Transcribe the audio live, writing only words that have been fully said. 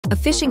A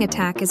phishing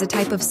attack is a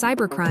type of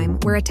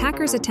cybercrime where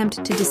attackers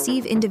attempt to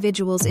deceive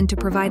individuals into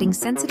providing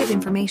sensitive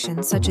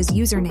information such as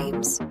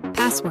usernames,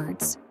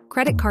 passwords,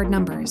 credit card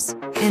numbers,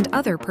 and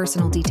other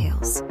personal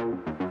details.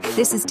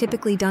 This is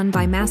typically done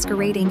by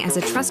masquerading as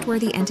a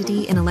trustworthy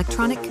entity in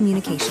electronic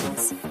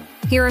communications.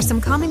 Here are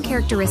some common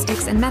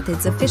characteristics and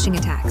methods of phishing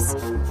attacks.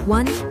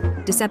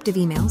 1. Deceptive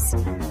emails.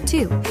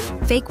 2.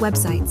 Fake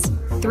websites.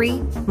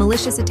 3.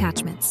 Malicious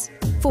attachments.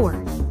 4.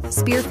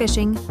 Spear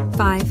phishing.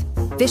 5.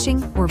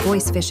 Phishing or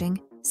voice phishing.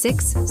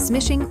 6.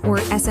 Smishing or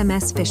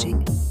SMS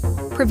phishing.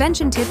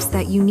 Prevention tips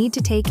that you need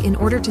to take in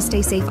order to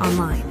stay safe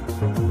online.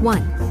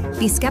 1.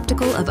 Be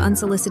skeptical of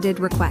unsolicited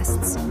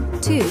requests.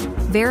 2.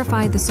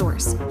 Verify the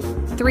source.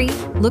 3.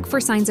 Look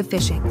for signs of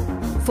phishing.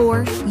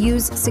 4.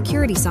 Use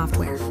security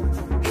software.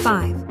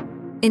 5.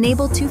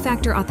 Enable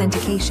two-factor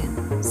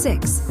authentication.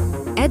 6.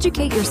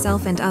 Educate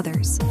yourself and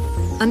others.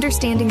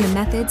 Understanding the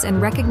methods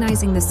and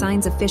recognizing the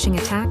signs of phishing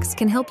attacks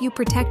can help you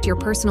protect your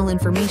personal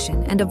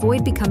information and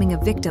avoid becoming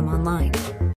a victim online.